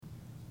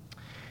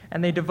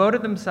And they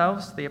devoted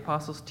themselves to the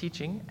apostles'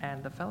 teaching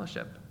and the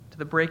fellowship, to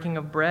the breaking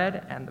of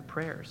bread and the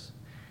prayers.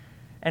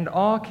 And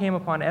awe came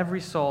upon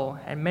every soul,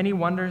 and many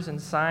wonders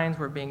and signs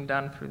were being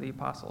done through the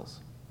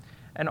apostles.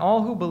 And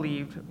all who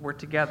believed were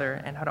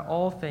together and had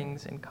all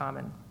things in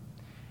common.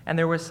 And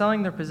they were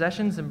selling their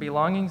possessions and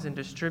belongings and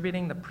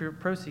distributing the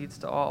proceeds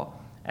to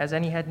all, as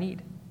any had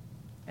need.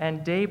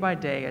 And day by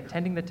day,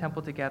 attending the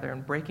temple together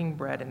and breaking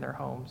bread in their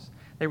homes,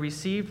 they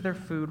received their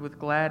food with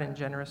glad and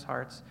generous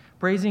hearts,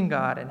 praising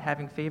God and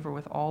having favor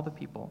with all the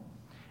people.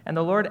 And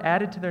the Lord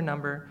added to their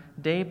number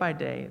day by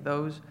day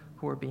those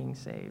who were being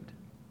saved.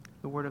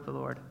 The word of the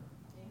Lord.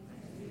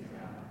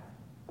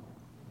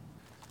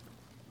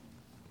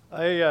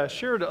 I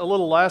shared a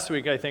little last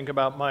week, I think,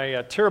 about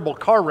my terrible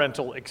car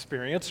rental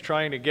experience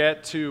trying to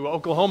get to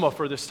Oklahoma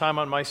for this time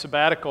on my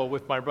sabbatical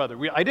with my brother.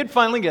 I did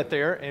finally get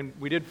there, and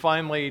we did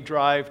finally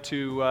drive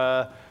to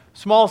a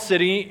small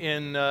city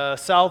in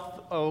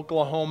South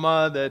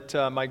Oklahoma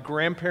that my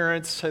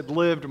grandparents had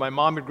lived. My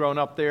mom had grown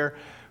up there.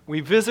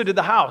 We visited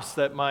the house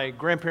that my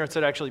grandparents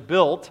had actually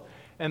built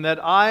and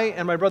that I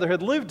and my brother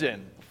had lived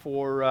in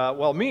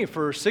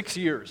for 6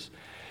 years.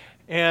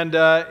 And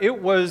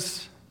it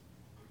was,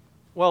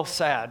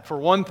 sad. For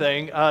one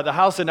thing, the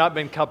house had not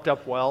been kept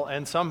up well,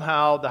 and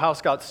somehow the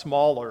house got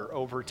smaller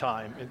over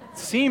time. It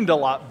seemed a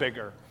lot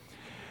bigger.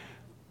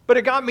 But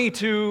it got me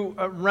to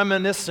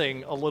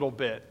reminiscing a little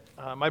bit.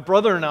 My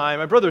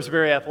brother's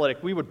very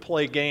athletic. We would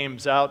play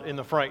games out in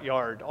the front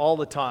yard all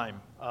the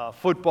time.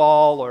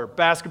 Football or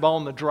basketball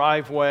in the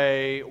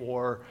driveway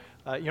or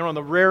on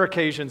the rare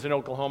occasions in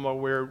Oklahoma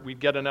where we'd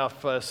get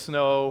enough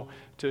snow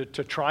to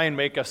try and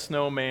make a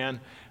snowman,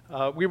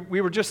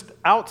 we were just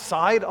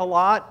outside a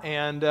lot.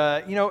 And,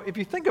 if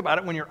you think about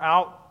it, when you're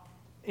out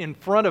in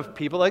front of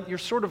people, you're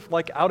sort of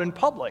like out in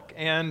public.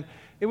 And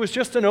it was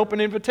just an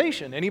open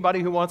invitation. Anybody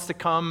who wants to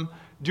come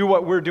do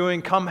what we're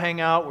doing, come hang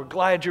out. We're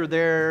glad you're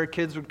there.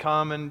 Kids would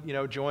come and,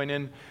 join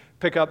in,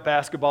 pick up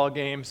basketball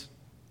games.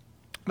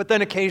 But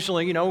then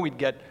occasionally, we'd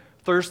get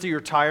thirsty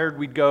or tired.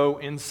 We'd go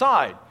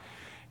inside.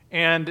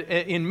 And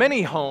in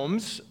many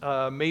homes,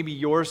 maybe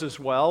yours as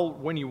well,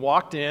 when you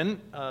walked in,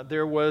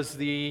 there was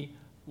the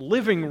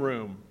living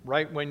room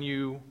right when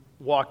you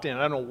walked in.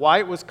 I don't know why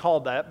it was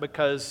called that,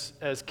 because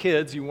as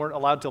kids, you weren't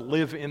allowed to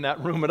live in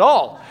that room at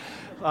all.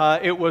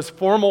 It was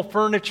formal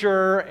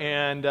furniture,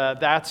 and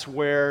that's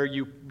where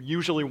you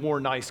usually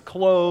wore nice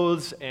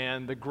clothes,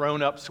 and the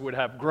grown-ups would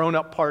have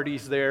grown-up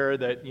parties there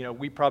that,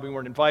 we probably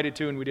weren't invited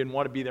to, and we didn't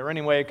want to be there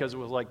anyway because it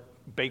was like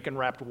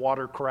bacon-wrapped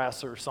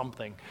watercress or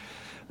something.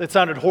 That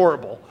sounded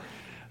horrible.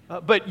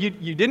 But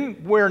you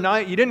didn't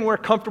wear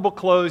comfortable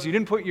clothes. You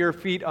didn't put your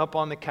feet up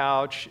on the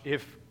couch.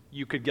 If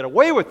you could get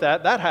away with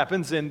that, that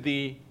happens in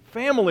the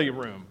family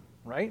room,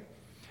 right?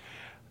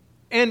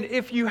 And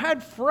if you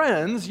had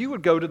friends, you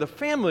would go to the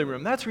family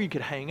room. That's where you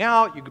could hang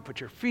out. You could put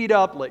your feet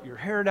up, let your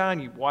hair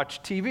down. You'd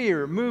watch TV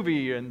or a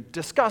movie and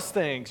discuss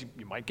things.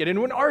 You might get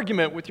into an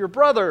argument with your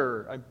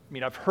brother.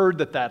 I've heard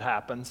that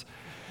happens.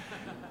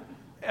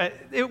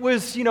 It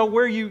was,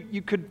 where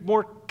you could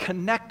more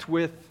connect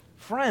with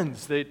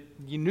friends that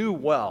you knew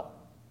well.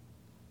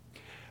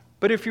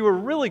 But if you were a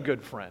really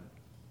good friend,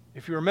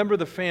 if you were a member of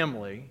the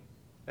family,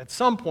 at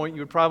some point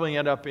you would probably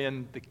end up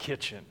in the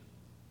kitchen,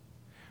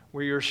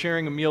 where you're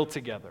sharing a meal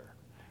together,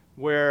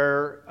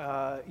 where,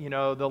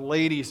 the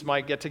ladies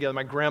might get together.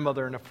 My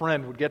grandmother and a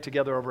friend would get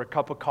together over a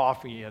cup of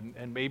coffee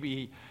and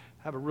maybe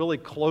have a really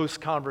close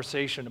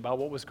conversation about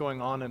what was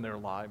going on in their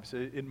lives.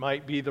 It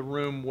might be the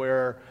room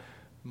where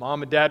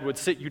Mom and Dad would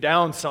sit you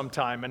down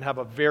sometime and have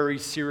a very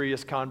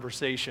serious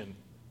conversation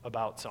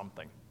about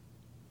something.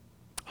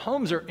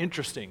 Homes are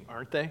interesting,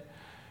 aren't they?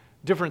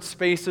 Different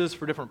spaces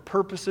for different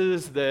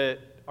purposes that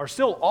are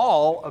still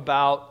all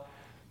about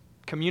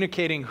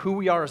communicating who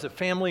we are as a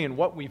family and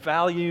what we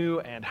value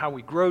and how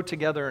we grow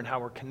together and how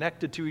we're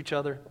connected to each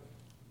other.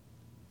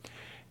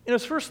 In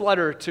his first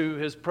letter to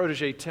his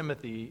protege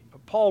Timothy,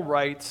 Paul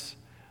writes,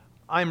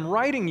 "I'm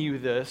writing you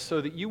this so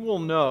that you will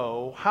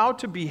know how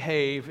to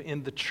behave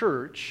in the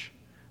church,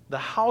 the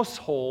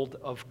household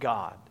of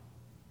God."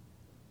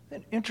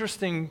 An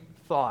interesting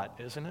thought,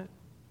 isn't it?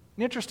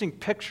 An interesting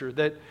picture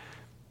that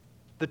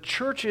the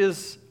church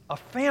is a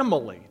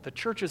family. The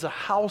church is a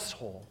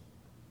household.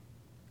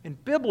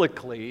 And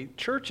biblically,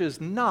 church is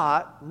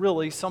not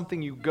really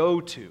something you go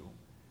to.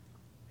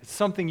 It's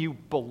something you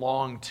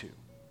belong to.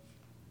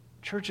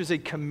 Church is a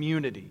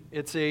community.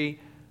 It's a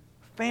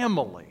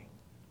family.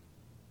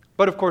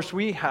 But of course,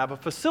 we have a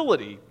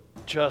facility,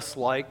 just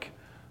like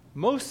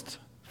most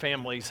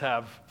families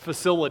have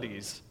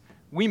facilities.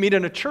 We meet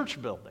in a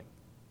church building.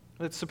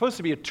 It's supposed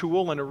to be a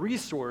tool and a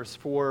resource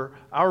for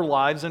our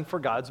lives and for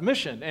God's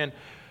mission. And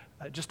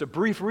just a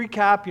brief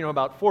recap,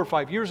 about 4 or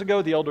 5 years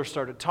ago, the elders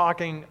started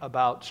talking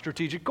about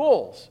strategic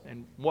goals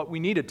and what we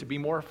needed to be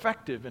more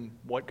effective and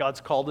what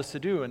God's called us to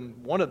do.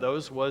 And one of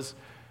those was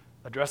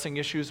addressing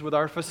issues with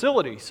our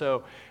facility.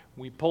 So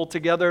we pulled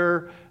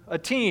together a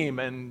team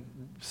and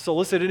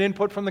solicited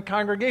input from the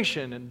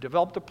congregation and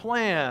developed a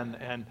plan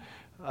and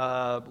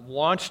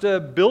launched a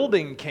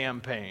building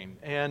campaign.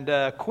 And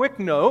a quick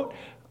note,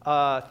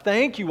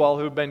 Thank you all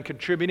who have been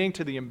contributing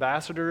to the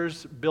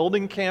Ambassadors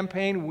Building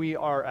Campaign. We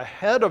are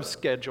ahead of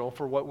schedule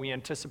for what we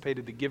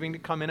anticipated the giving to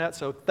come in at,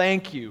 so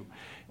thank you,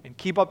 and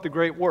keep up the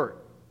great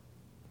work.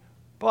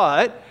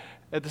 But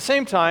at the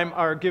same time,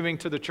 our giving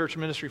to the Church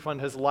Ministry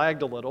Fund has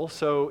lagged a little,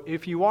 so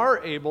if you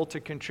are able to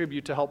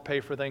contribute to help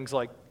pay for things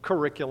like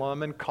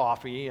curriculum and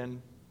coffee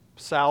and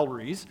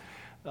salaries,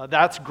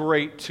 that's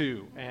great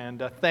too,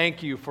 and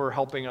thank you for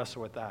helping us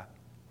with that.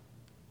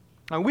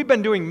 Now, we've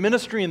been doing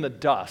Ministry in the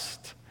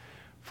Dust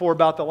for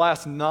about the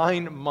last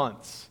 9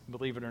 months,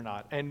 believe it or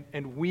not,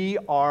 and we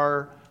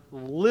are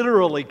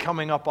literally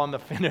coming up on the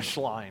finish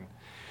line,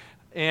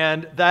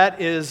 and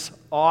that is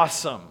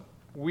awesome.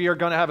 We are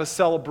going to have a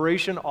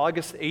celebration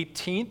August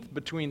 18th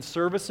between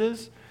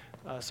services,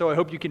 so I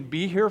hope you can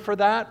be here for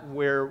that,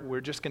 where we're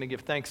just going to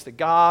give thanks to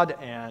God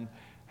and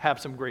have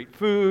some great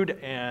food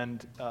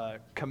and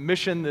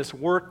commission this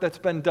work that's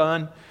been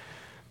done.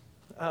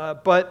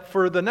 But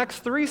for the next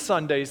 3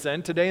 Sundays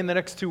then, today and the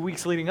next 2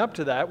 weeks leading up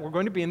to that, we're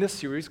going to be in this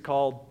series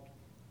called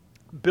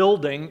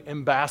Building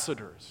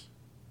Ambassadors.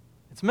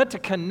 It's meant to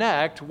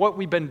connect what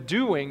we've been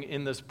doing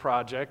in this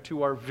project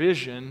to our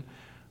vision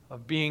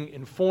of being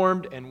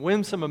informed and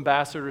winsome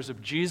ambassadors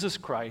of Jesus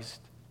Christ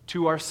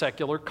to our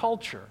secular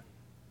culture.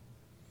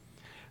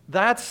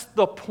 That's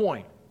the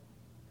point.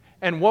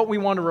 And what we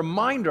want to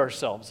remind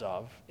ourselves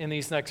of in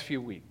these next few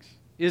weeks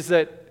is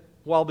that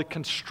while the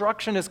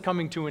construction is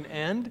coming to an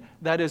end,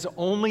 that is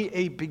only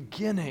a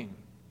beginning.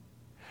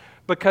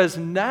 Because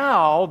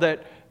now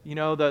that,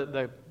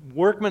 the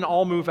workmen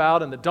all move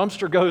out and the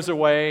dumpster goes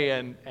away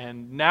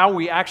and now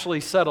we actually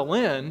settle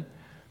in,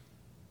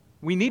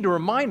 we need to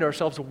remind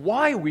ourselves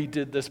why we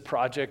did this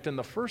project in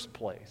the first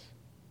place.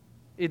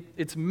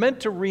 It's meant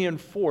to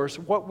reinforce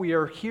what we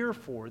are here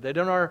for, that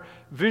in our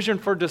vision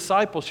for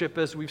discipleship,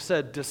 as we've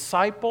said,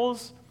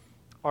 disciples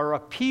are a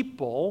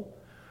people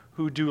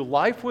who do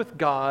life with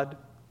God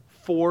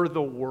for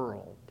the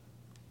world.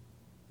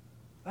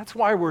 That's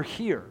why we're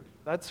here.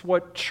 That's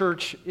what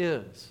church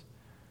is.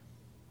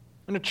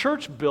 And a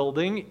church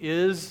building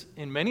is,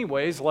 in many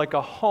ways, like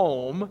a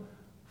home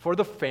for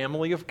the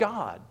family of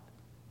God.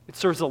 It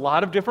serves a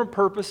lot of different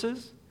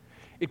purposes.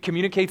 It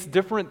communicates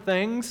different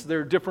things. There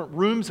are different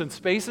rooms and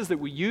spaces that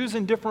we use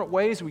in different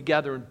ways. We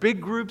gather in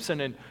big groups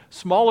and in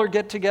smaller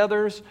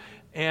get-togethers.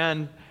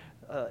 And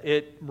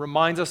it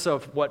reminds us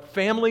of what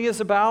family is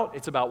about.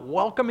 It's about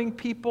welcoming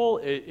people.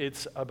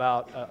 It's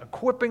about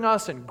equipping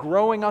us and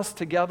growing us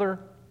together.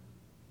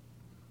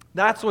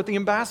 That's what the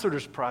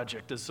Ambassadors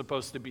Project is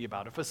supposed to be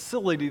about, a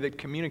facility that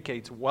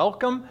communicates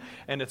welcome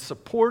and it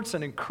supports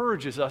and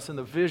encourages us in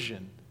the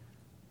vision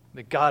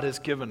that God has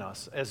given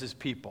us as His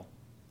people.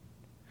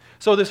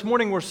 So this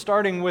morning we're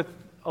starting with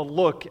a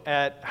look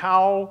at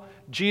how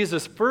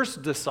Jesus'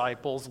 first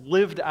disciples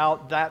lived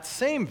out that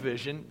same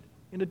vision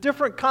in a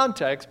different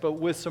context, but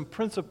with some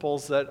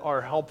principles that are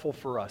helpful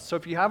for us. So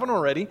if you haven't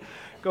already,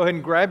 go ahead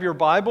and grab your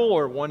Bible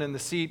or one in the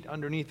seat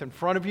underneath in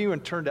front of you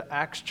and turn to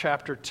Acts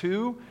chapter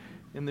 2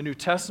 in the New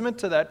Testament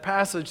to that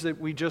passage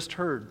that we just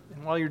heard.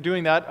 And while you're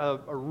doing that,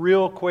 a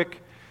real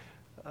quick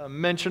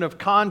mention of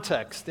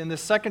context. In the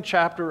second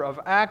chapter of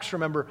Acts,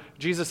 remember,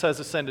 Jesus has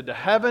ascended to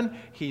heaven.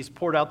 He's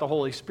poured out the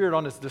Holy Spirit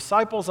on His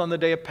disciples on the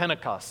day of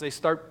Pentecost. They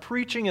start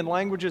preaching in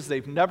languages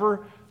they've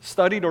never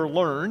studied or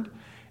learned,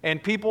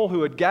 and people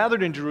who had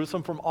gathered in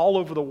Jerusalem from all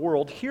over the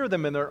world hear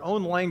them in their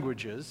own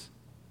languages.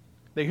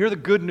 They hear the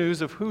good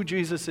news of who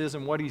Jesus is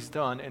and what He's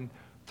done, and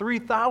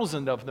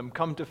 3,000 of them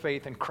come to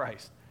faith in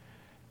Christ.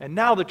 And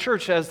now the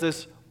church has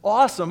this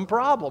awesome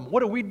problem.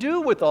 What do we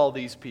do with all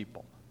these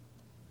people?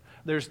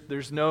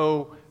 There's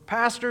no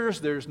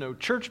pastors, there's no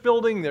church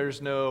building,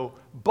 there's no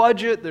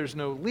budget, there's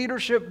no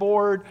leadership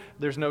board,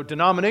 there's no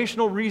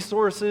denominational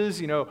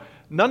resources,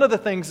 none of the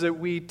things that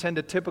we tend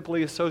to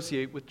typically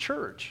associate with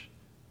church.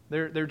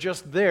 They're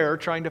just there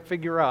trying to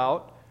figure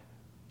out,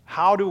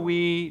 how do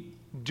we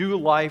do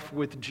life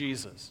with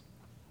Jesus?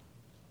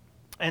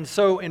 And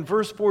so in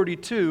verse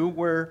 42,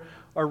 where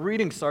our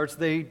reading starts,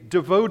 they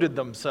devoted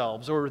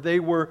themselves, or they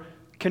were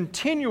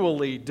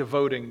continually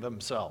devoting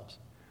themselves.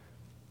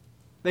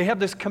 They have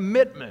this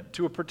commitment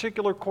to a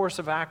particular course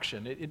of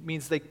action. It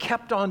means they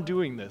kept on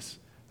doing this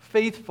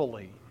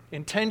faithfully,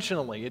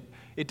 intentionally.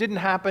 It didn't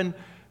happen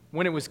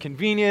when it was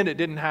convenient. It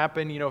didn't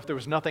happen, if there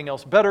was nothing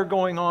else better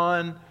going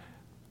on.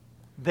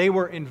 They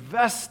were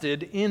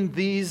invested in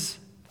these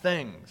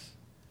things.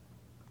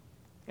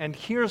 And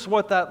here's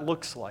what that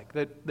looks like.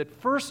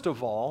 That first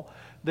of all,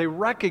 they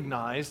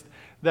recognized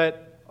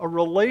that a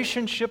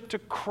relationship to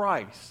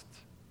Christ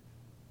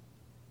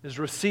is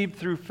received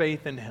through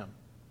faith in Him.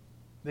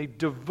 They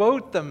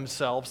devote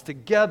themselves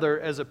together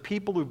as a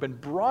people who've been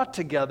brought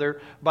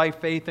together by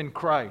faith in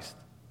Christ.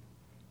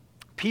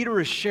 Peter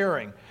is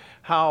sharing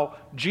how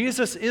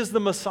Jesus is the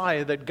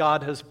Messiah that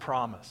God has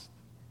promised.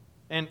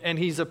 And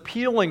he's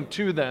appealing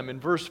to them in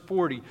verse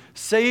 40,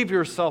 save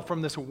yourself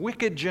from this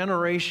wicked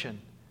generation.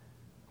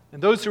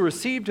 And those who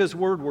received His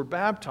word were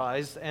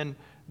baptized, and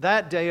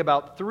that day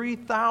about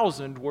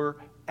 3,000 were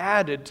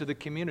added to the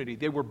community.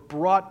 They were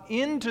brought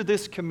into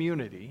this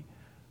community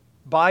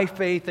by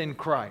faith in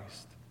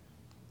Christ.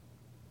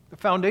 The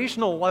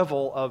foundational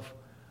level of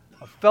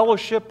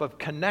fellowship, of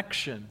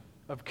connection,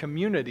 of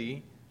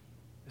community,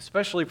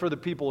 especially for the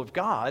people of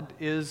God,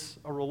 is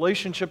a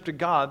relationship to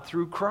God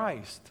through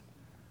Christ.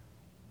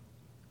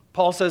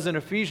 Paul says in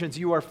Ephesians,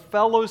 you are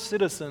fellow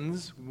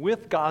citizens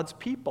with God's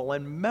people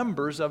and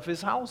members of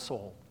his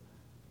household.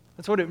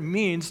 That's what it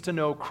means to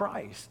know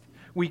Christ.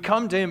 We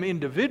come to him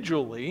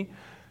individually,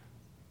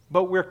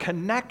 but we're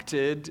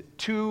connected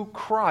to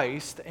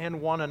Christ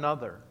and one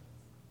another.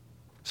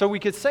 So we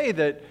could say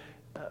that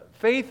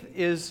faith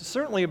is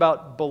certainly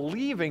about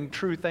believing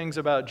true things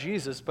about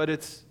Jesus, but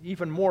it's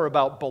even more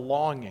about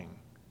belonging.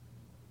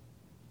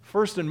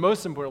 First and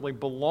most importantly,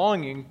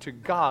 belonging to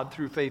God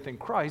through faith in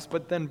Christ,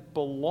 but then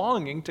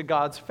belonging to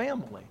God's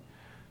family.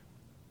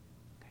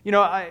 You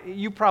know,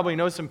 you probably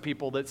know some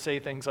people that say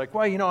things like,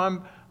 well, you know,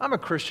 I'm a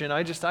Christian.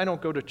 I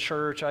don't go to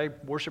church. I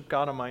worship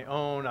God on my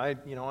own. I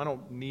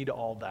don't need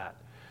all that.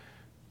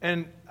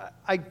 And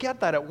I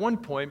get that at one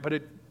point, but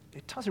it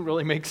doesn't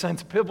really make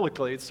sense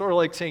biblically. It's sort of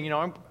like saying, you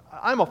know,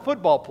 I'm a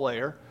football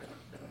player,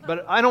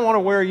 but I don't want to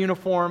wear a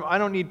uniform. I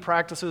don't need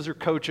practices or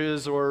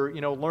coaches or,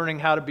 you know, learning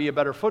how to be a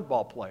better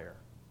football player.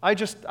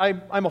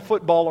 I'm a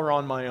footballer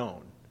on my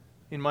own,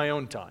 in my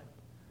own time.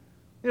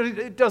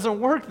 It doesn't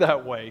work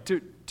that way.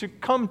 To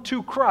come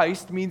to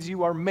Christ means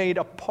you are made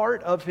a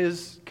part of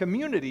his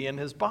community and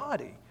his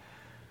body.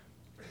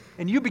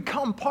 And you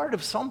become part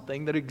of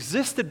something that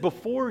existed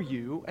before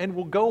you and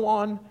will go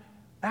on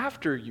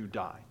after you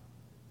die.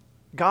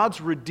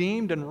 God's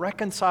redeemed and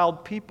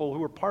reconciled people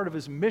who are part of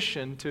his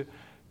mission to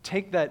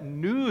take that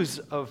news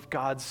of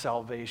God's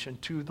salvation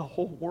to the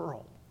whole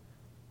world.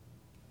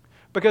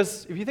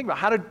 Because if you think about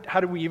how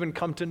did we even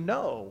come to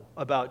know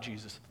about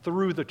Jesus?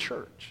 Through the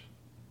church.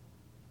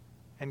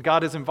 And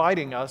God is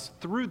inviting us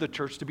through the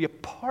church to be a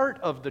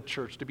part of the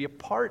church, to be a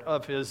part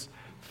of his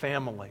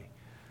family.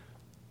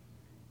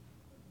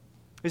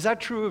 Is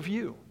that true of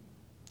you?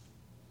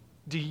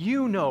 Do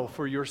you know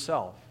for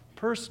yourself,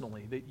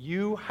 personally, that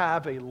you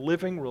have a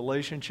living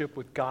relationship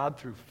with God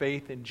through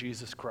faith in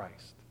Jesus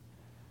Christ?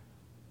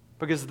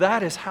 Because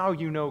that is how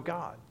you know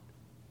God.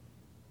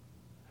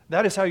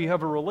 That is how you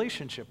have a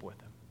relationship with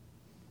him.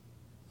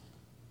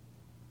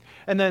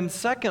 And then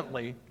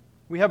secondly,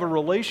 we have a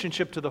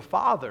relationship to the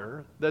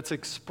Father that's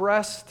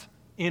expressed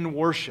in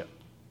worship.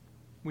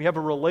 We have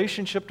a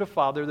relationship to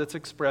Father that's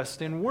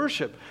expressed in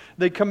worship.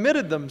 They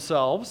committed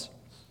themselves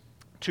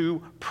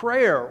to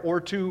prayer,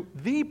 or to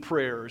the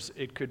prayers,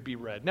 it could be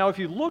read. Now, if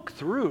you look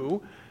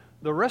through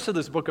the rest of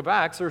this book of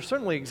Acts, there are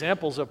certainly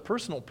examples of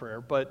personal prayer,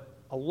 but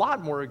a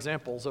lot more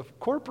examples of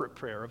corporate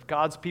prayer, of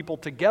God's people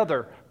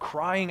together,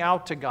 crying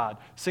out to God,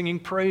 singing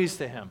praise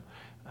to him,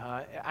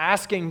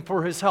 asking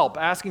for his help,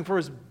 asking for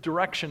his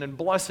direction and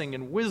blessing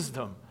and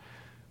wisdom.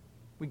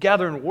 We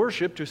gather in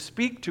worship to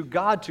speak to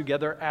God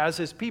together as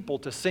his people,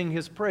 to sing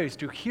his praise,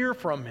 to hear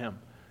from him.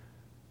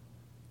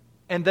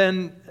 And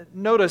then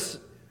notice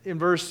in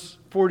verse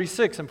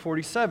 46 and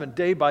 47,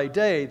 day by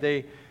day,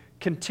 they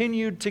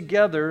continued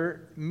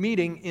together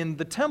meeting in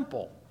the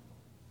temple.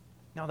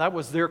 Now, that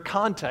was their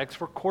context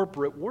for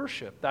corporate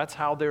worship. That's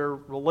how their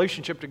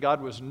relationship to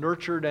God was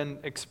nurtured and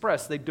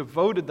expressed. They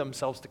devoted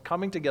themselves to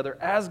coming together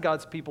as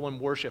God's people in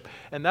worship.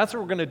 And that's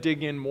what we're going to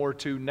dig in more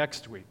to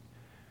next week.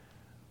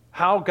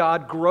 How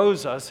God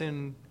grows us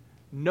in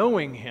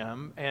knowing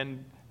him,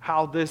 and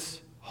how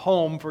this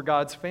home for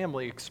God's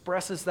family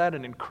expresses that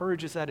and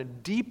encourages that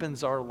and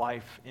deepens our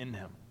life in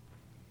him.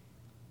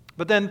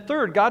 But then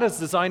third, God has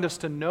designed us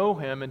to know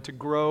him and to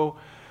grow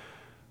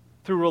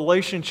through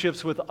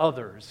relationships with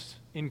others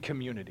in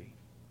community.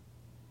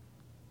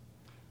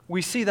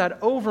 We see that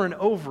over and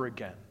over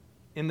again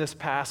in this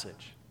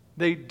passage.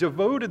 They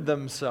devoted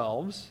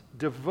themselves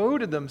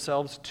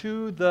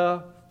to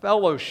the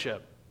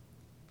fellowship.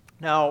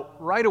 Now,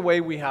 right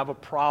away we have a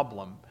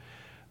problem,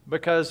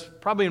 because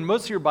probably in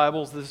most of your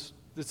Bibles,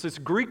 it's this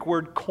Greek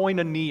word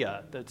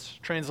koinonia that's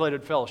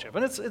translated fellowship.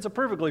 And it's a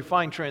perfectly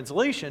fine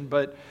translation,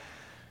 but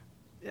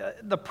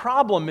the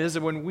problem is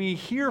that when we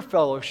hear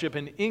fellowship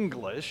in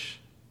English,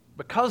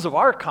 because of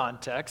our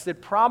context,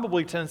 it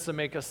probably tends to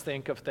make us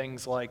think of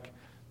things like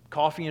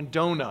coffee and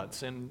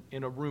donuts in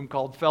a room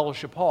called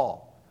Fellowship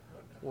Hall,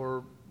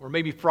 or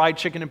maybe fried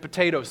chicken and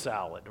potato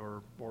salad,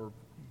 or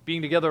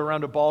being together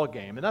around a ball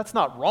game. And that's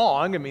not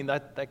wrong. I mean,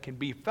 that can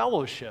be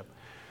fellowship.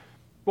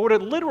 But what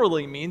it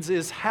literally means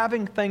is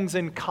having things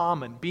in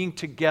common, being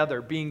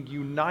together, being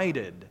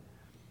united.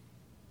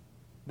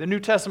 The New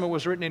Testament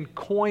was written in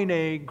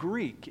Koine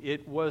Greek.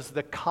 It was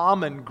the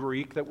common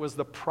Greek that was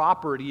the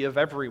property of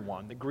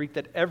everyone, the Greek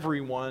that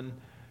everyone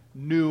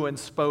knew and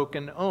spoke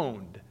and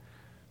owned.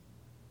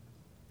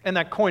 And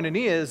that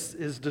koinonia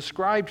is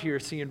described here,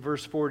 see in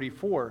verse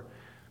 44.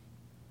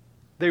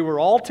 They were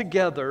all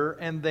together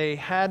and they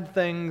had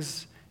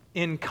things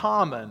in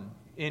common,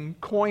 in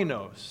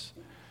koinos.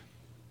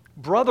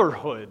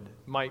 Brotherhood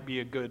might be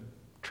a good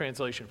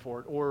translation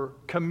for it, or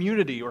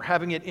community, or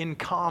having it in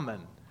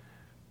common.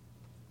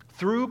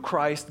 Through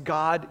Christ,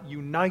 God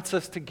unites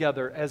us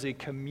together as a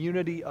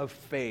community of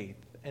faith,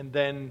 and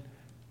then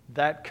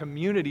that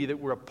community that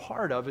we're a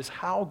part of is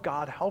how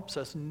God helps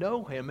us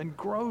know Him and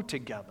grow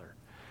together.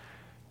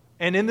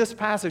 And in this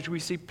passage, we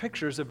see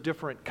pictures of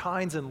different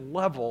kinds and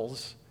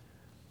levels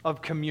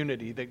of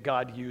community that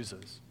God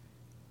uses.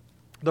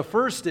 The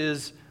first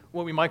is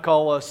what we might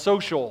call a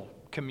social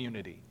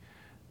community.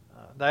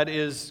 That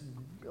is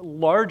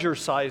larger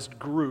sized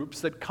groups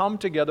that come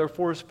together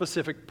for a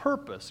specific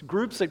purpose.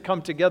 Groups that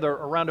come together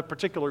around a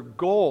particular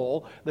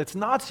goal that's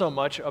not so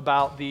much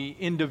about the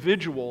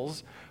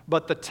individuals,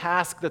 but the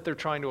task that they're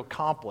trying to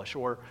accomplish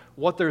or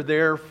what they're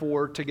there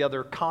for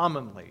together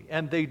commonly.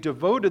 And they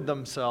devoted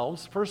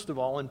themselves, first of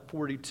all, in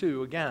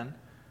 42 again,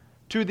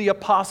 to the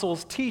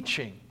apostles'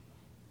 teaching.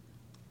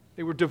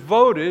 They were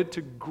devoted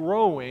to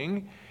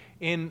growing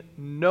in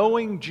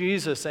knowing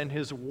Jesus and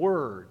His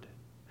Word.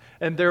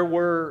 And there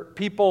were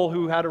people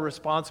who had a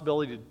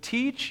responsibility to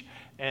teach,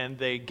 and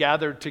they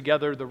gathered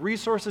together the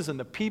resources and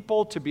the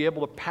people to be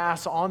able to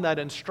pass on that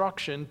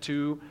instruction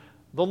to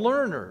the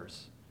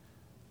learners.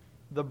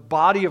 The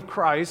body of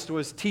Christ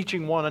was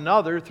teaching one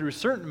another through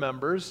certain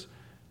members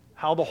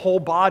how the whole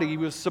body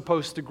was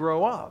supposed to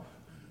grow up.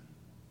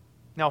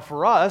 Now,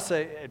 for us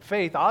at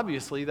Faith,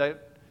 obviously,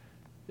 that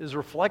is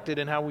reflected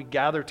in how we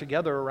gather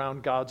together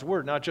around God's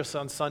Word, not just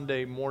on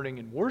Sunday morning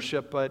in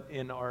worship, but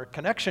in our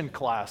connection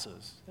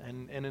classes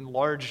and in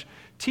large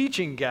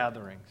teaching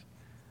gatherings.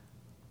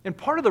 And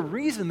part of the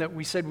reason that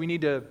we said we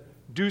need to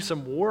do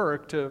some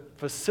work to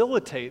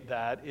facilitate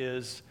that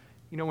is,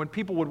 when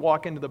people would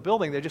walk into the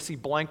building, they just see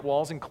blank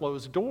walls and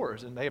closed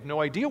doors, and they have no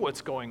idea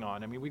what's going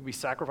on. I mean, we'd be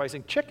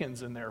sacrificing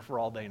chickens in there for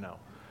all they know.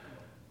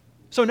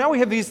 So now we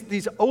have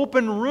these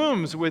open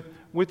rooms with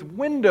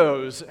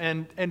windows,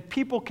 and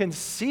people can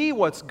see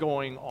what's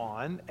going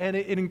on, and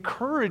it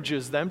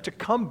encourages them to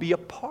come be a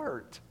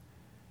part.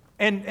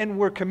 And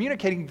we're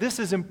communicating, this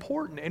is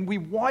important, and we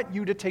want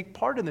you to take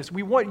part in this.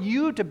 We want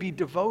you to be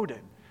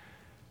devoted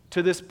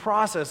to this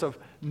process of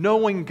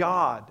knowing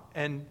God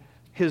and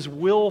His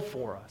will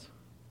for us.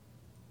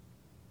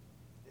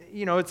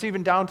 It's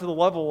even down to the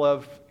level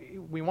of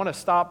we want to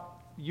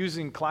stop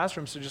using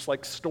classrooms to just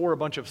store a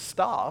bunch of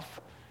stuff,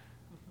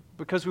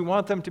 because we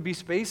want them to be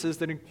spaces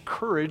that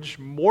encourage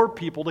more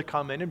people to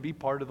come in and be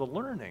part of the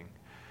learning.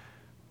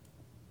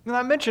 And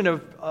that mention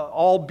of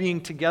all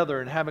being together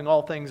and having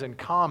all things in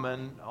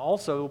common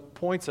also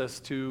points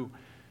us to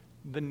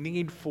the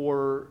need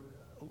for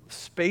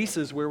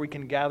spaces where we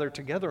can gather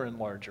together in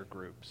larger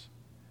groups.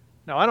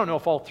 Now, I don't know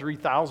if all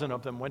 3,000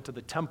 of them went to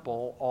the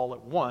temple all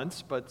at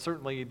once, but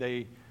certainly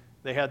they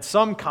had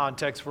some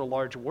context for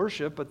large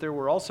worship, but there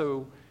were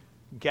also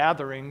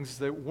gatherings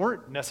that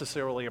weren't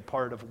necessarily a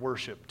part of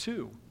worship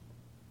too.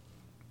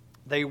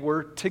 They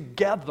were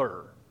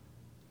together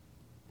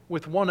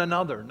with one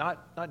another,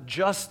 not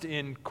just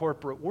in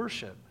corporate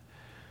worship.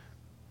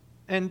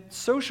 And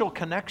social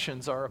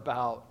connections are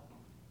about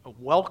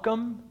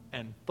welcome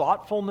and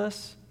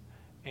thoughtfulness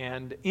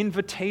and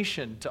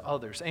invitation to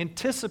others,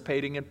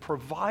 anticipating and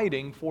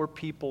providing for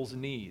people's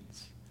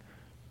needs.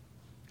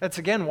 That's,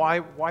 again,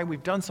 why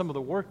we've done some of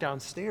the work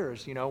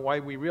downstairs, why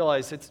we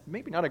realize it's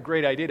maybe not a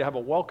great idea to have a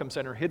welcome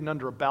center hidden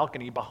under a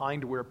balcony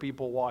behind where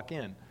people walk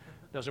in.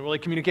 It doesn't really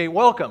communicate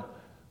welcome.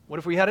 What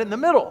if we had it in the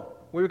middle,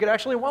 where we could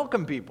actually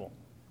welcome people?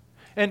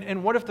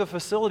 And what if the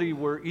facility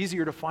were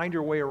easier to find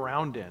your way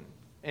around in,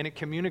 and it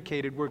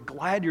communicated, we're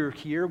glad you're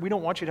here. We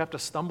don't want you to have to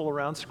stumble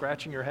around,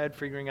 scratching your head,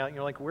 figuring out,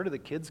 where do the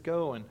kids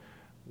go, and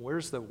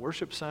where's the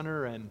worship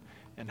center, and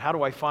how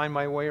do I find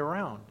my way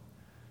around?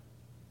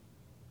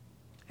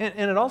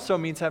 And it also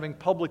means having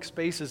public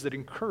spaces that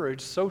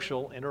encourage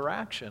social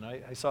interaction.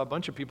 I saw a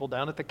bunch of people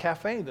down at the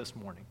cafe this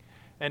morning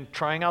and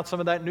trying out some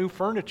of that new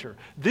furniture.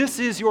 This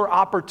is your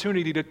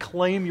opportunity to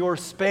claim your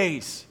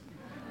space,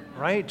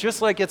 right?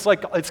 Just like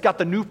it's got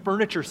the new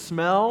furniture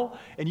smell,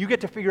 and you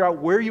get to figure out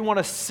where you want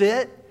to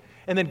sit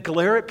and then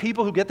glare at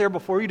people who get there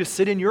before you to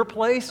sit in your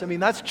place. I mean,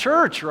 that's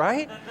church,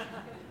 right?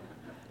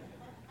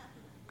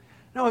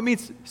 No, it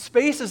means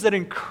spaces that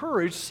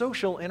encourage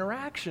social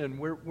interaction,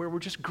 where we're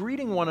just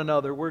greeting one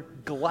another. We're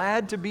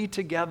glad to be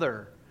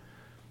together.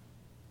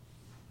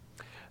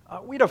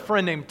 We had a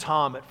friend named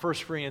Tom at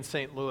First Free in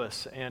St.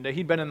 Louis, and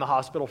he'd been in the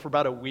hospital for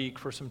about a week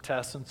for some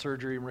tests and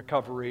surgery and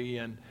recovery,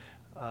 and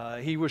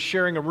he was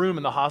sharing a room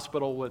in the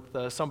hospital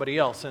with somebody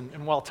else.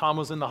 And while Tom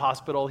was in the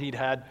hospital, he'd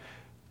had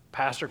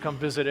pastor come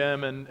visit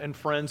him and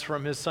friends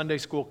from his Sunday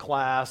school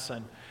class,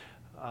 and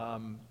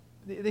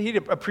he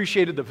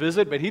appreciated the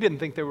visit, but he didn't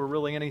think they were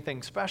really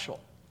anything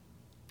special.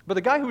 But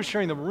the guy who was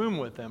sharing the room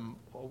with him,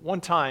 one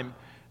time,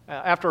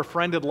 after a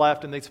friend had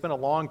left and they'd spent a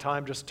long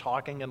time just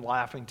talking and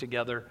laughing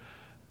together,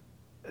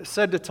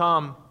 said to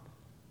Tom,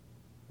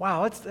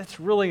 wow, that's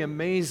really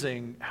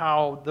amazing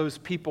how those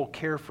people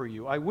care for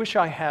you. I wish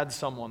I had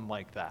someone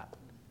like that.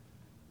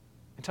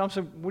 And Tom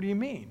said, what do you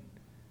mean?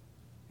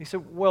 He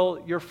said,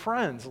 well, your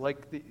friends,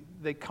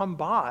 they come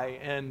by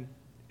and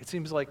it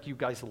seems like you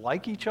guys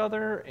like each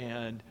other,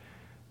 and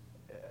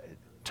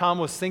Tom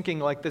was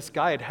thinking this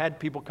guy had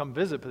people come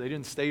visit, but they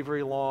didn't stay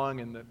very long,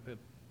 and the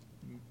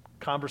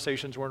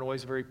conversations weren't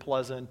always very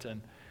pleasant.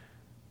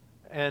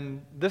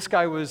 And this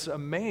guy was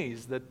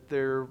amazed that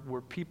there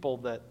were people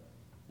that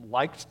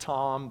liked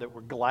Tom, that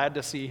were glad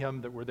to see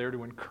him, that were there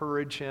to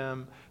encourage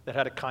him, that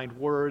had a kind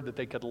word, that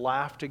they could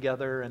laugh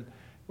together. And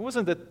it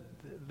wasn't that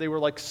they were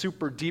like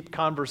super deep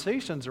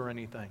conversations or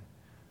anything.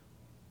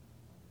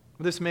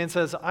 This man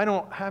says, I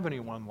don't have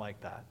anyone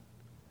like that.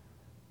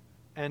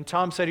 And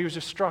Tom said he was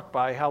just struck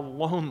by how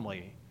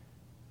lonely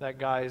that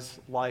guy's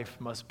life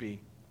must be.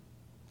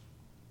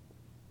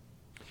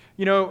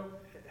 You know,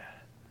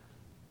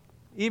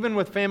 even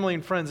with family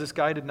and friends, this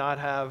guy did not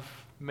have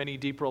many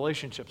deep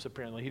relationships,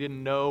 apparently. He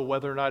didn't know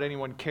whether or not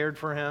anyone cared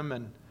for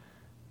him,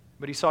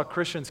 but he saw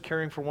Christians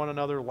caring for one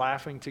another,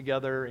 laughing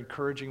together,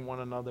 encouraging one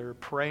another,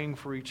 praying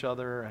for each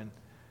other,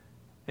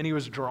 and he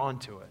was drawn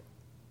to it.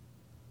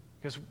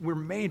 Because we're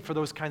made for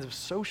those kinds of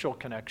social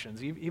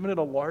connections, even at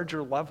a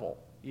larger level.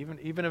 Even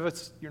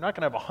if you're not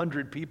going to have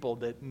 100 people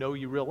that know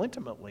you real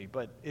intimately,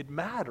 but it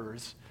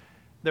matters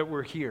that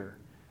we're here.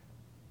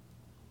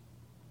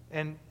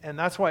 And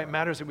that's why it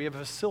matters that we have a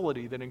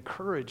facility that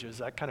encourages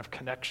that kind of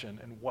connection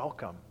and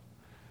welcome.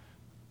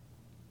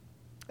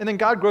 And then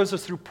God grows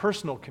us through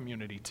personal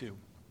community too.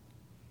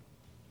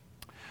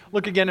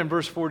 Look again in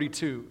verse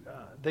 42.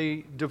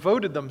 They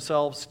devoted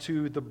themselves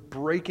to the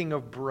breaking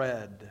of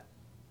bread.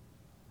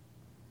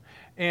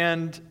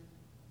 And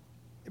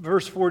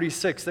verse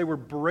 46, they were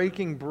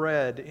breaking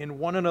bread in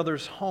one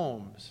another's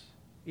homes,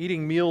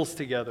 eating meals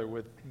together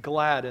with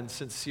glad and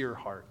sincere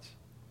hearts.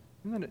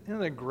 Isn't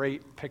that a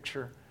great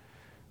picture?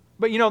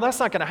 But that's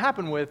not going to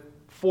happen with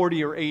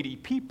 40 or 80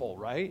 people,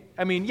 right?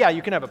 I mean, yeah,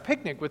 you can have a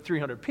picnic with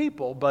 300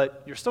 people,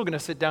 but you're still going to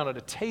sit down at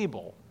a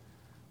table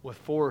with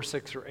 4 or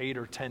 6 or 8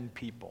 or 10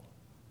 people.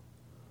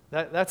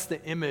 That's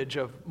the image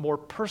of more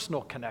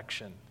personal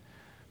connection.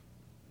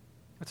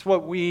 That's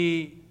what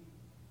we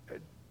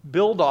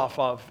build off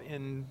of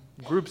in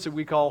groups that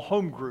we call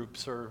home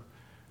groups or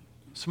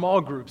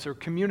small groups or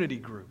community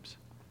groups.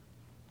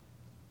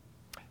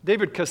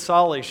 David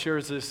Casale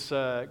shares this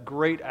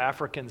great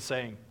African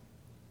saying,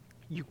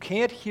 "You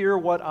can't hear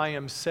what I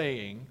am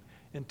saying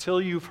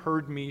until you've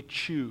heard me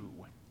chew."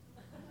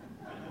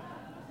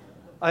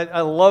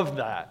 I love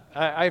that.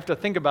 I have to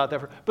think about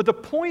that. But the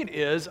point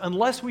is,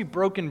 unless we've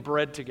broken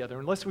bread together,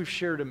 unless we've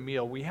shared a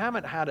meal, we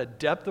haven't had a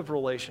depth of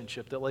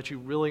relationship that lets you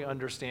really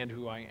understand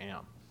who I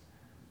am.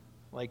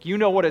 Like, you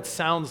know what it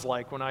sounds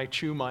like when I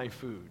chew my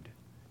food.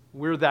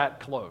 We're that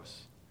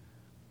close.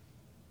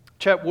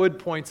 Chet Wood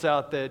points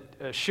out that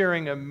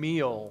sharing a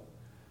meal,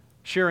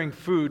 sharing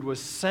food was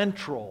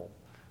central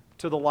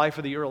to the life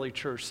of the early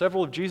church.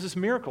 Several of Jesus'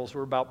 miracles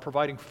were about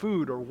providing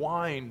food or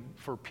wine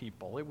for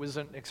people. It was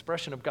an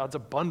expression of God's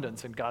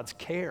abundance and God's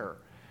care.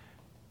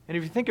 And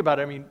if you think about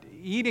it, I mean,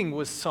 eating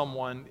with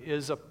someone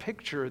is a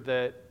picture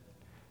that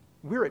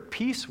we're at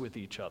peace with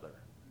each other.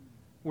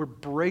 We're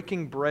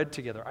breaking bread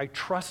together. I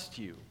trust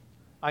you.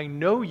 I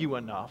know you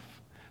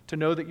enough to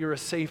know that you're a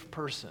safe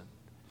person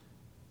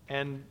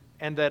and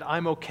that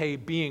I'm okay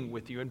being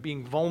with you and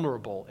being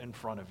vulnerable in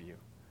front of you.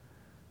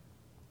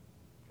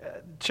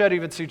 Chet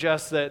even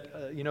suggests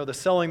that, the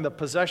selling the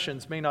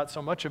possessions may not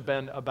so much have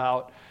been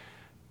about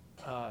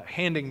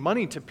handing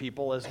money to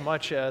people as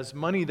much as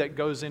money that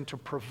goes into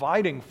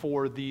providing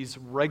for these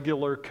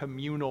regular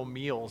communal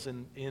meals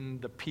in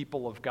the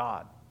people of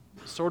God.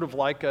 Sort of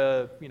like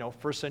a,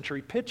 first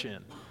century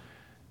pitch-in.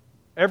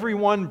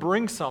 Everyone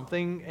brings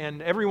something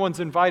and everyone's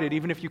invited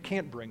even if you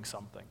can't bring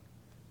something.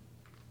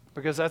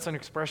 Because that's an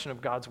expression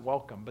of God's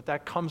welcome. But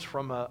that comes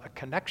from a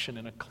connection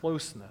and a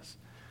closeness.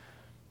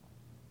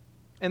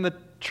 And the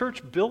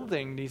church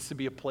building needs to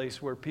be a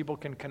place where people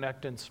can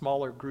connect in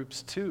smaller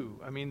groups too.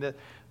 I mean,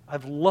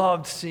 I've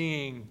loved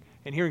seeing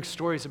and hearing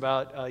stories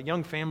about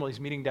young families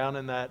meeting down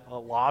in that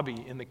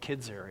lobby in the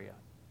kids area.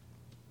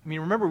 I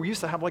mean, remember we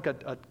used to have like a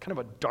kind of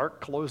a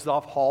dark,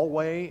 closed-off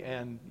hallway,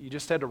 and you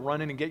just had to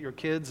run in and get your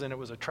kids, and it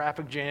was a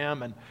traffic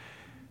jam.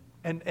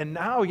 And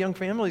now young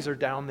families are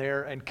down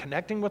there and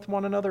connecting with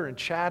one another and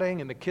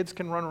chatting, and the kids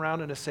can run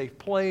around in a safe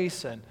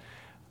place, and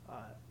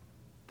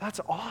that's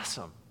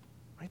awesome.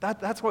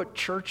 That's what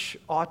church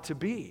ought to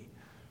be.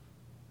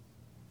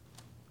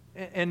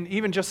 And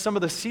even just some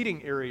of the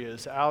seating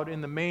areas out in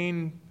the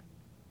main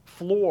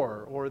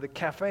floor or the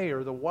cafe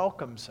or the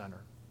welcome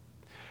center.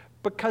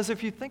 Because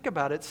if you think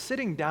about it,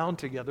 sitting down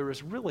together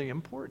is really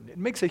important. It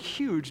makes a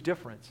huge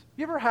difference.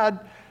 You ever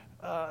had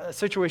a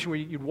situation where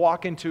you'd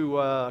walk into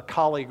a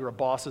colleague or a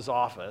boss's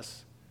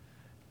office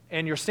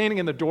and you're standing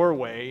in the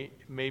doorway,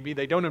 maybe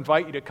they don't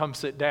invite you to come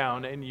sit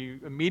down, and you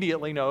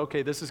immediately know,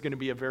 okay, this is going to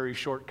be a very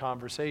short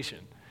conversation,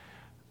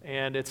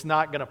 and it's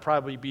not going to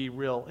probably be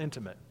real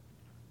intimate.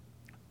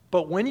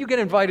 But when you get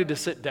invited to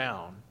sit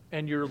down,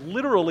 and you're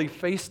literally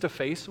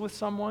face-to-face with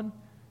someone,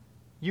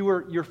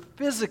 you're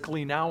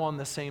physically now on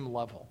the same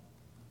level.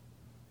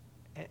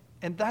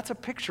 And that's a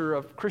picture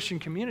of Christian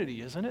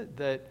community, isn't it?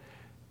 That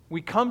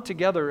we come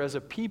together as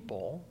a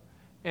people,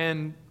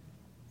 and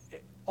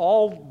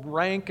all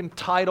rank and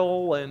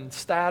title and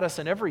status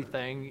and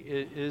everything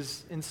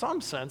is in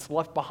some sense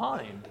left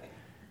behind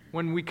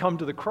when we come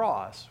to the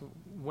cross,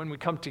 when we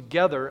come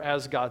together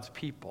as God's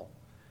people.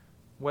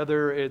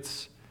 whether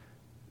it's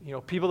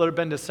people that have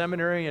been to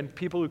seminary and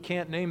people who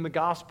can't name the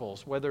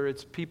Gospels, whether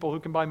it's people who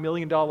can buy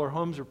million-dollar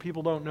homes or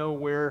people don't know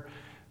where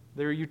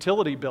their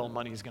utility bill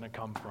money is going to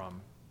come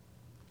from.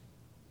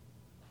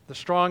 The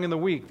strong and the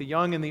weak, the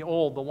young and the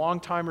old, the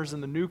long-timers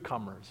and the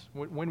newcomers.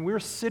 When we're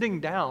sitting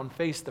down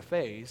face to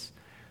face,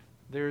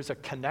 there's a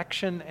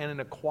connection and an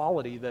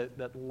equality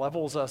that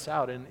levels us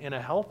out in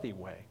a healthy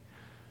way.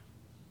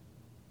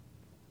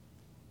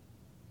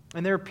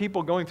 And there are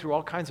people going through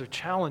all kinds of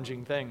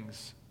challenging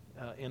things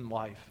in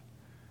life.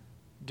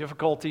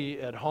 Difficulty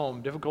at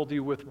home, difficulty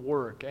with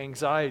work,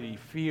 anxiety,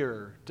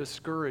 fear,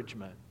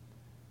 discouragement,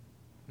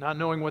 not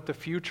knowing what the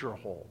future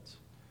holds.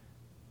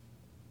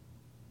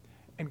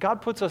 And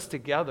God puts us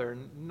together,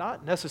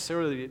 not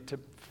necessarily to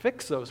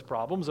fix those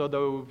problems,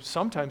 although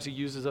sometimes He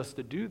uses us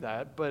to do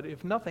that, but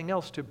if nothing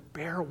else, to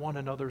bear one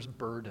another's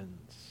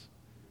burdens,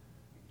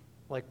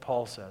 like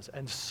Paul says,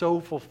 and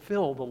so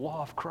fulfill the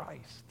law of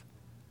Christ,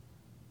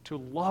 to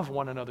love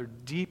one another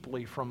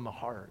deeply from the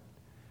heart.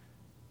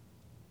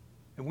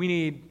 And we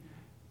need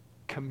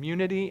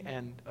community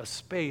and a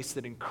space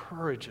that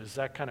encourages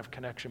that kind of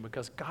connection,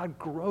 because God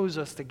grows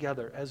us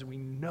together as we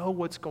know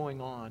what's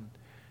going on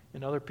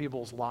in other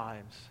people's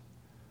lives.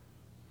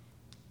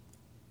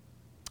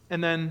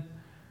 And then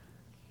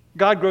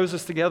God grows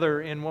us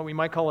together in what we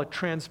might call a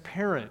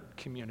transparent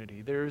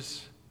community.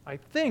 There's, I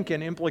think,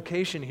 an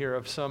implication here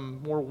of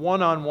some more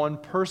one-on-one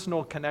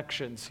personal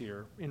connections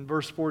here in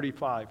verse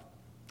 45.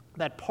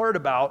 That part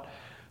about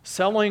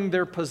selling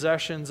their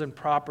possessions and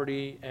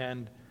property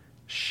and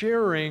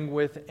sharing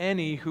with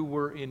any who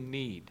were in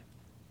need.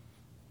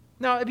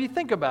 Now, if you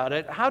think about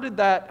it, how did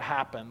that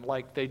happen?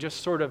 Like they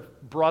just sort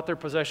of brought their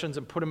possessions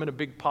and put them in a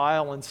big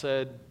pile and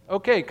said,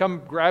 okay,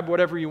 come grab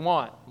whatever you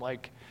want.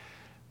 Like,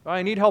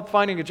 I need help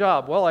finding a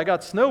job. Well, I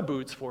got snow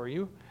boots for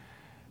you.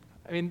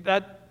 I mean,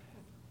 that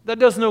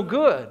does no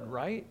good,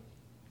 right?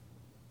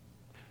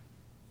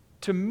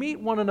 To meet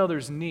one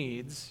another's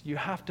needs, you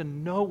have to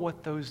know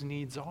what those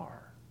needs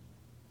are.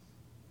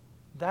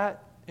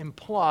 That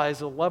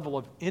implies a level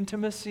of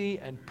intimacy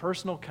and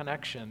personal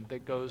connection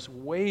that goes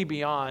way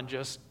beyond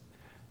just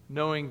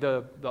knowing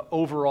the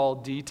overall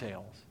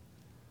details.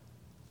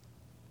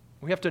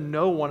 We have to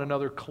know one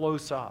another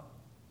close up.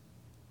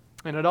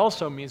 And it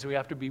also means we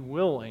have to be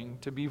willing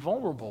to be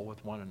vulnerable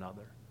with one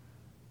another,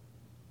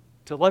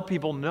 to let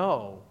people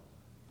know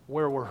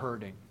where we're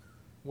hurting,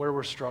 where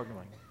we're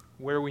struggling,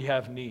 where we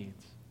have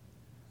needs.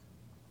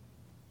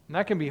 And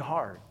that can be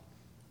hard.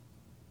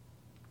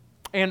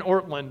 Ann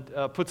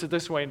Ortland puts it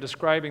this way in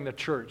describing the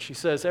church. She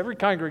says, every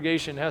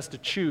congregation has to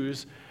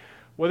choose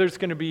whether it's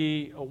going to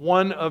be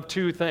one of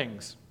two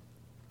things.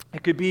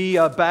 It could be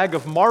a bag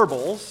of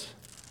marbles,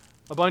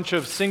 a bunch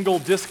of single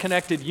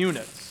disconnected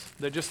units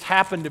that just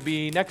happen to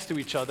be next to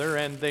each other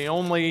and they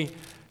only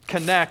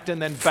connect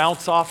and then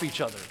bounce off each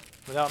other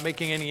without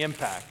making any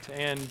impact.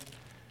 And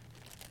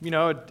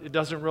it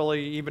doesn't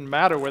really even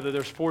matter whether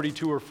there's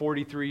 42 or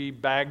 43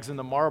 bags in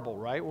the marble,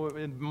 right?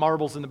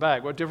 Marbles in the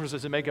bag. What difference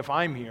does it make if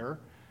I'm here?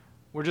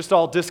 We're just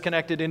all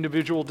disconnected,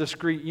 individual,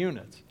 discrete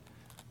units.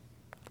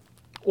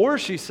 Or,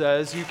 she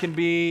says, you can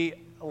be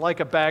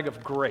like a bag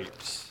of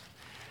grapes.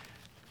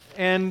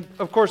 And,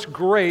 of course,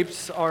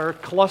 grapes are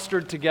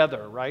clustered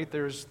together, right?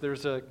 There's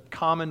a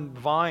common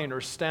vine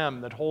or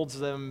stem that holds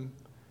them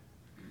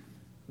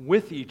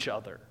with each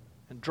other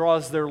and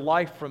draws their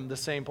life from the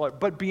same place.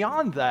 But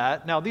beyond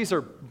that, now these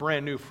are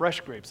brand new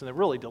fresh grapes, and they're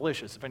really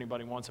delicious if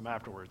anybody wants them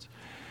afterwards.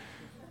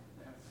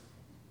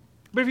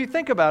 But if you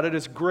think about it,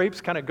 as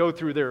grapes kind of go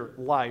through their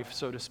life,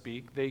 so to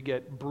speak, they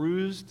get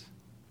bruised,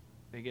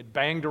 they get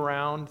banged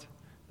around,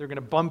 they're going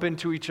to bump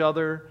into each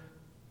other,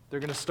 they're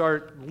going to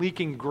start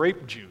leaking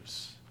grape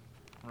juice,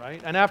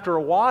 right? And after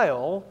a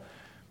while,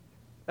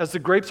 as the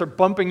grapes are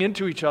bumping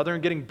into each other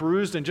and getting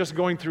bruised and just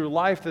going through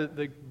life,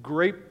 the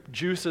grape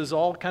juices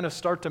all kind of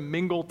start to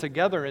mingle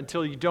together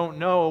until you don't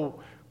know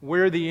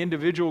where the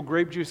individual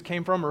grape juice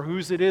came from or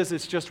whose it is.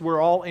 It's just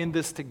we're all in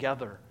this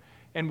together.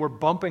 And we're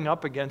bumping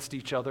up against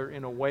each other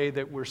in a way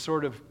that we're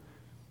sort of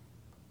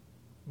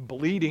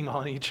bleeding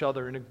on each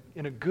other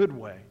in a good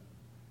way.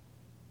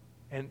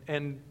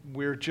 And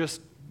we're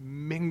just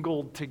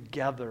mingled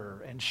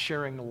together and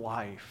sharing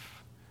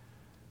life.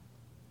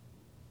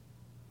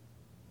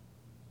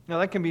 Now,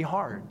 that can be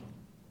hard.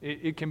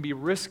 It can be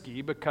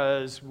risky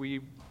because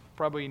we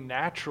probably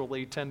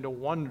naturally tend to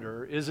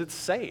wonder, is it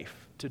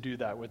safe to do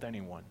that with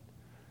anyone?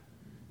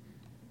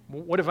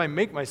 What if I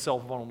make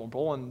myself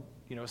vulnerable and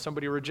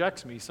somebody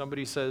rejects me?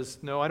 Somebody says,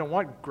 no, I don't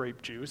want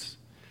grape juice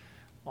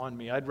on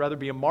me. I'd rather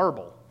be a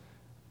marble.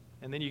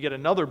 And then you get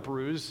another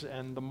bruise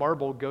and the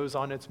marble goes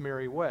on its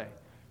merry way.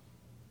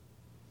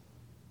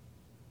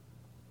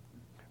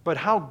 But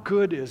how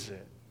good is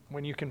it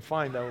when you can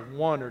find that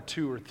one or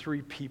two or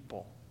three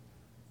people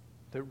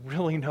that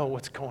really know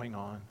what's going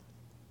on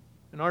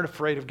and aren't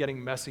afraid of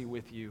getting messy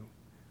with you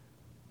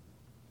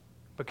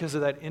because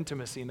of that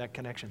intimacy and that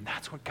connection?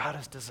 That's what God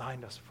has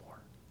designed us for.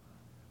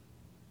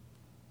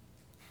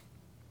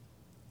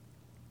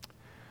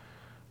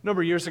 A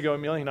number of years ago,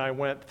 Amelia and I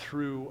went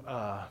through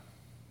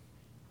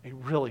a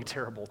really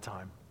terrible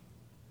time.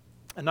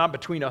 And not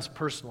between us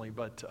personally,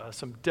 but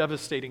some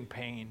devastating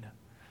pain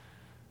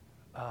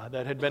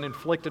that had been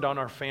inflicted on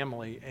our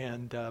family.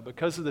 And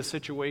because of the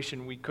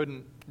situation, we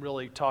couldn't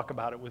really talk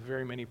about it with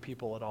very many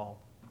people at all.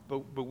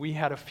 But we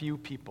had a few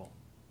people,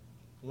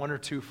 one or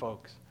two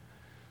folks,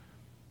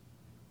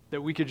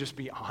 that we could just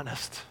be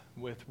honest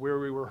with where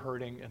we were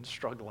hurting and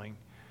struggling.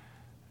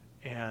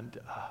 And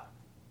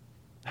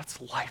that's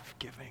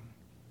life-giving,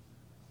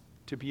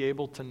 to be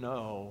able to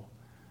know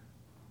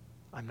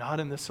I'm not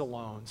in this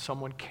alone.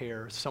 Someone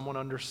cares. Someone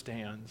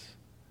understands.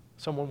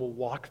 Someone will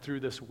walk through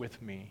this with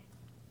me.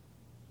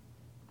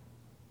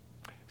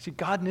 See,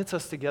 God knits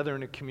us together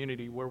in a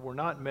community where we're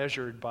not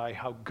measured by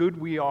how good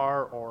we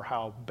are or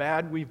how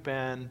bad we've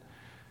been.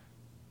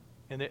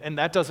 And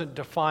that doesn't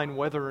define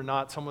whether or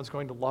not someone's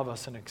going to love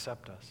us and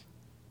accept us.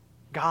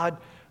 God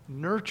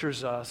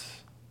nurtures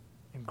us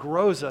and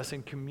grows us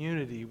in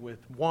community with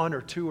one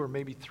or two or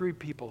maybe three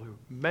people who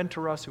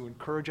mentor us, who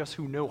encourage us,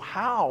 who know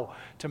how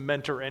to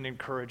mentor and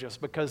encourage us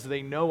because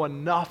they know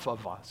enough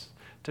of us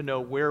to know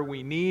where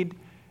we need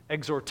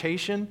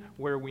exhortation,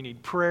 where we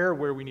need prayer,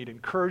 where we need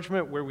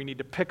encouragement, where we need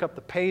to pick up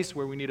the pace,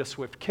 where we need a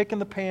swift kick in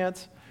the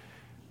pants,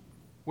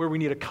 where we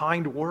need a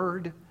kind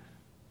word.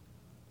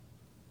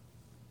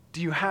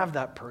 Do you have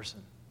that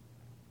person?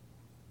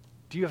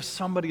 Do you have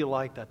somebody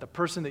like that? The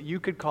person that you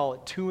could call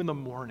at 2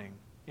 a.m.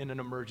 in an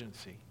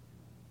emergency?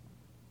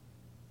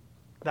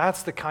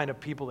 That's the kind of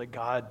people that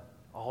God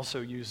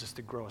also uses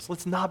to grow us.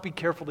 Let's not be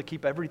careful to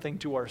keep everything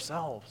to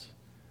ourselves,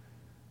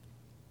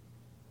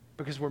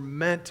 because we're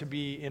meant to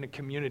be in a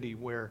community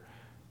where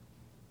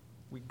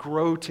we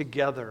grow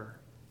together.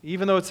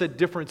 Even though it's at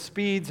different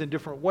speeds and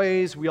different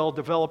ways, we all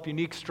develop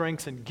unique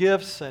strengths and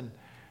gifts, and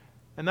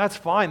that's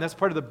fine. That's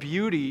part of the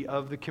beauty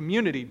of the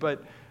community.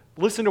 But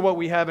listen to what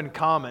we have in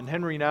common.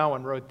 Henry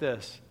Nouwen wrote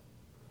this: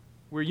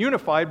 we're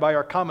unified by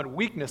our common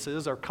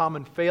weaknesses, our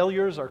common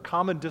failures, our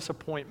common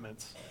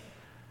disappointments,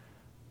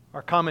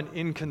 our common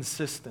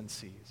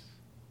inconsistencies.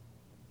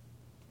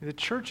 The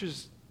church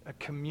is a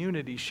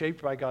community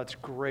shaped by God's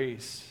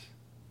grace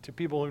to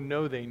people who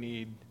know they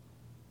need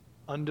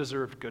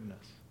undeserved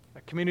goodness.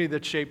 A community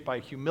that's shaped by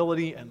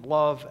humility and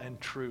love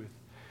and truth.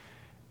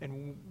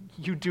 And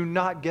you do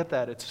not get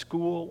that at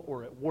school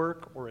or at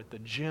work or at the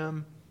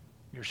gym.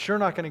 You're sure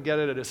not going to get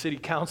it at a city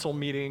council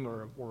meeting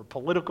or a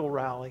political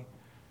rally.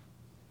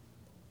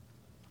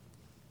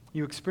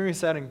 You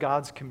experience that in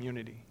God's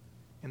community,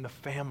 in the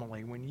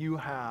family, when you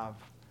have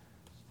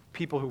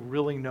people who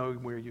really know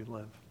where you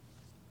live.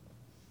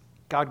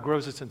 God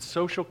grows us in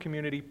social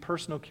community,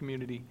 personal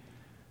community,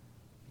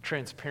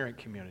 transparent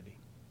community.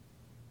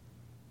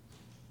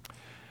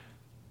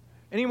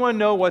 Anyone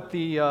know what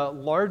the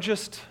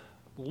largest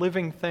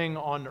living thing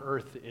on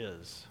earth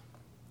is?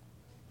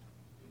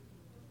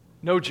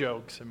 No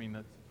jokes. I mean,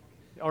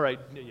 all right,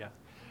 yeah.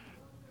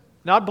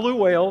 Not blue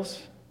whales.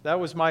 That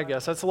was my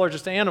guess. That's the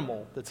largest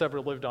animal that's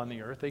ever lived on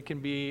the earth. They can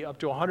be up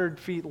to 100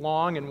 feet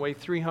long and weigh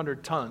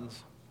 300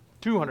 tons,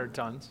 200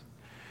 tons.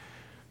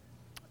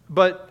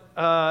 But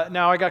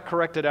now I got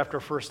corrected after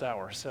first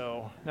hour,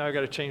 so now I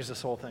got to change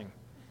this whole thing.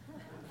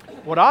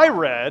 What I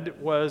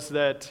read was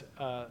that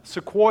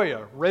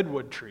sequoia,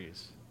 redwood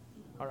trees,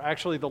 are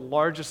actually the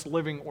largest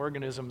living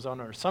organisms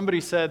on earth.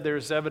 Somebody said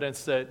there's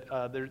evidence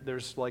that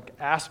there's like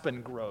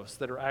aspen growths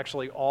that are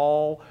actually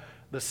all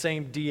the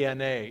same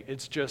DNA.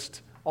 It's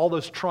just, all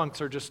those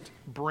trunks are just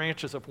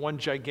branches of one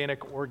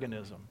gigantic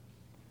organism.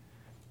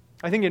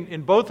 I think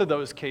in both of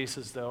those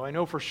cases, though, I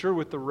know for sure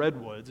with the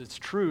redwoods, it's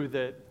true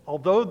that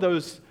although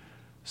those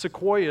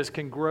sequoias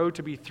can grow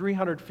to be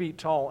 300 feet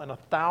tall and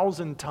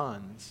 1,000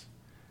 tons,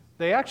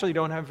 they actually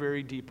don't have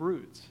very deep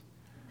roots.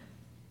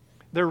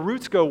 Their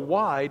roots go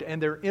wide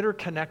and they're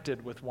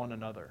interconnected with one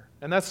another.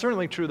 And that's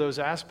certainly true of those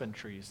aspen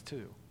trees,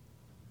 too.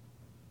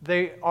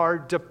 They are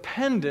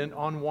dependent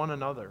on one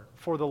another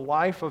for the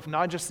life of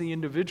not just the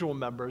individual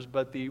members,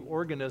 but the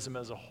organism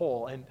as a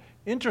whole. And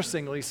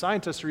interestingly,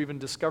 scientists are even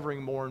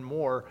discovering more and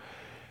more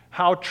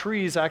how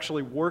trees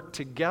actually work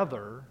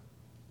together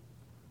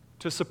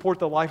to support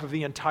the life of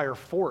the entire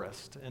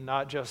forest and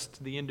not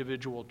just the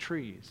individual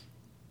trees.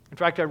 In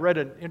fact, I read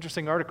an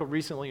interesting article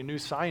recently in New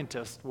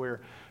Scientist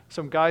where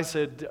some guys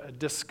had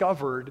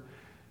discovered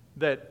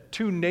that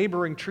 2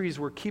 neighboring trees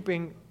were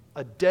keeping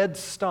a dead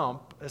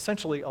stump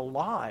essentially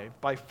alive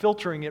by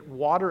filtering it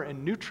water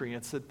and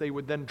nutrients that they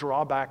would then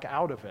draw back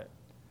out of it.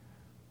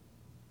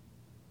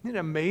 Isn't it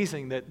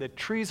amazing that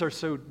trees are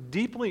so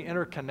deeply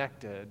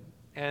interconnected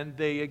and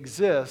they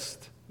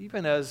exist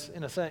even as,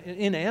 in a sense,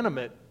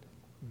 inanimate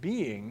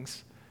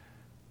beings,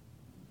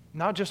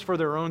 not just for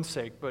their own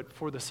sake, but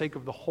for the sake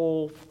of the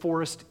whole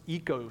forest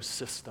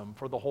ecosystem,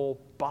 for the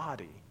whole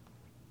body.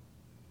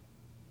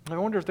 I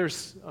wonder if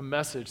there's a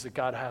message that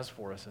God has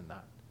for us in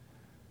that.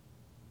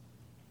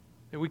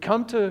 That we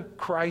come to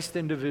Christ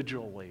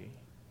individually,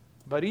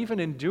 but even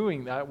in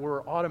doing that,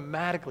 we're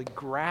automatically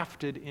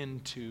grafted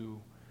into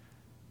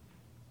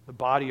the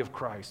body of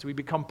Christ. We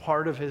become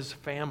part of his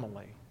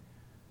family.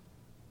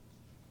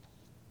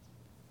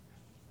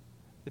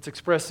 It's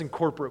expressed in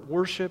corporate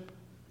worship.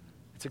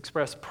 It's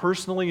expressed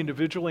personally,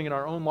 individually, in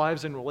our own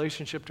lives in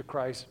relationship to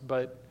Christ,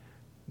 but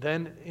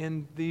then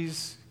in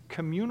these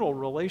communal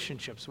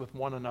relationships with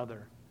one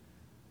another.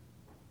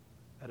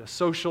 At a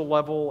social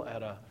level,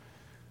 at a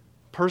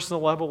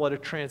personal level, at a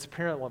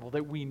transparent level,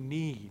 that we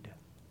need.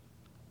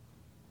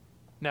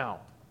 Now,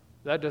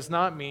 that does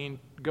not mean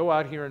go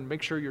out here and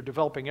make sure you're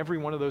developing every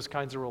one of those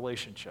kinds of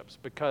relationships,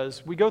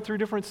 because we go through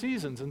different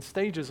seasons and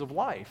stages of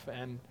life,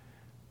 and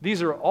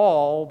these are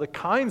all the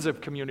kinds of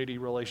community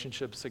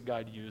relationships that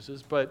God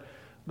uses, but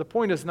the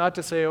point is not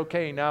to say,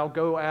 okay, now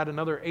go add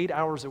another 8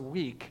 hours a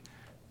week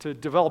to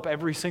develop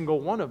every single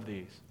one of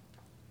these.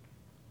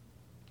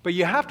 But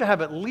you have to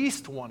have at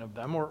least one of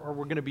them, or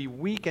we're going to be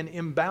weak and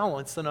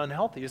imbalanced and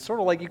unhealthy. It's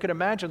sort of like you could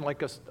imagine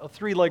like a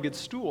three-legged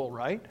stool,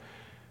 right?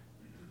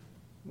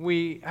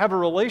 We have a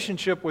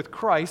relationship with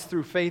Christ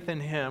through faith in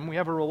Him. We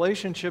have a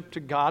relationship to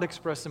God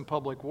expressed in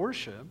public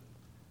worship.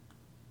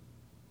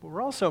 But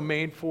we're also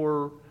made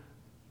for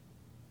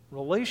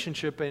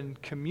relationship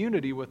and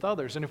community with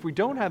others. And if we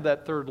don't have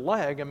that third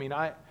leg, I mean,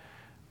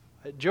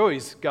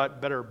 Joey's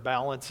got better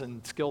balance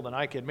and skill than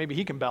I can. Maybe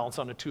he can balance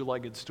on a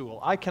two-legged stool.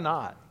 I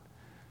cannot.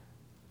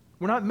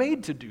 We're not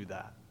made to do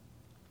that.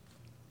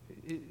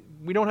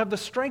 We don't have the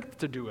strength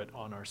to do it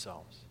on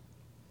ourselves.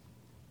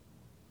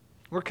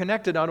 We're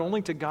connected not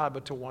only to God,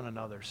 but to one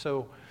another.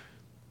 So,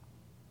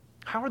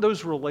 how are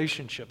those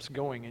relationships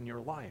going in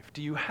your life?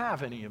 Do you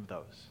have any of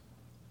those?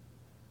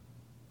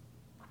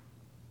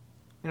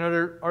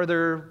 Are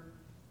there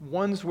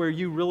ones where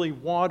you really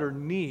want or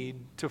need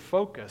to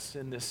focus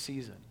in this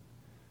season?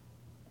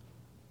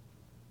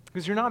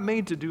 Because you're not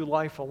made to do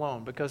life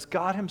alone, because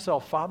God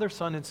Himself, Father,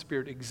 Son, and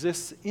Spirit,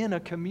 exists in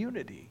a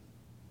community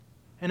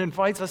and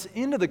invites us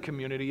into the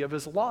community of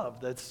His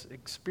love that's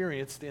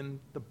experienced in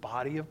the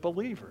body of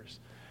believers.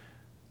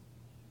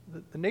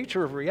 The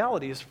nature of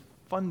reality is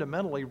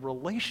fundamentally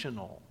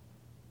relational.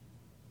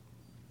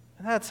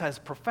 And that has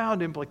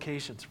profound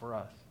implications for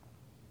us.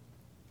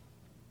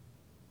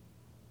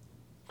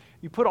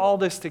 You put all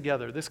this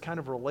together, this kind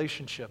of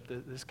relationship,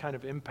 this kind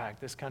of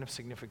impact, this kind of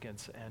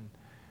significance, and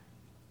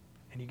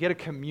you get a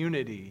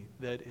community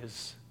that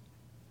is,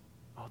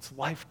 it's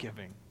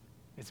life-giving.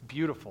 It's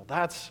beautiful.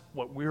 That's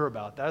what we're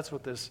about. That's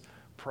what this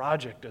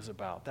project is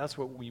about. That's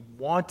what we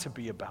want to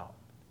be about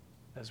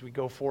as we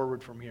go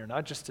forward from here,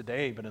 not just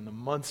today, but in the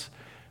months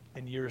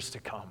and years to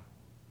come.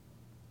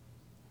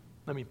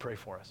 Let me pray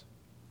for us.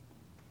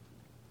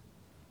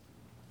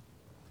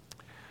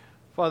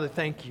 Father,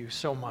 thank you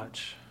so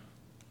much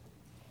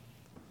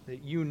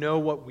that you know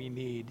what we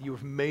need. You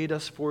have made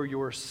us for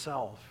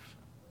yourself.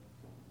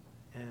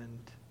 And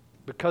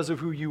because of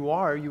who you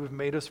are, you have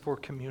made us for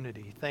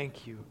community.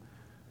 Thank you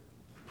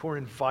for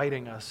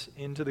inviting us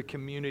into the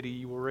community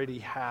you already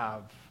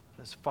have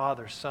as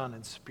Father, Son,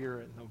 and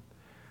Spirit, and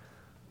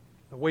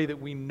the way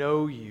that we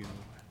know you.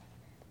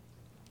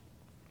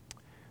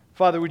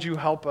 Father, would you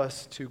help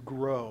us to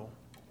grow,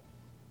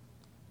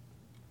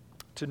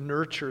 to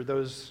nurture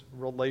those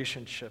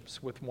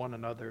relationships with one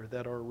another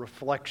that are a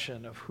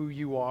reflection of who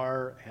you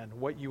are and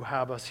what you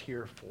have us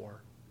here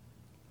for.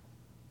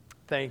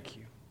 Thank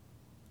you.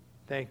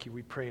 Thank you.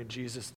 We pray in Jesus' name.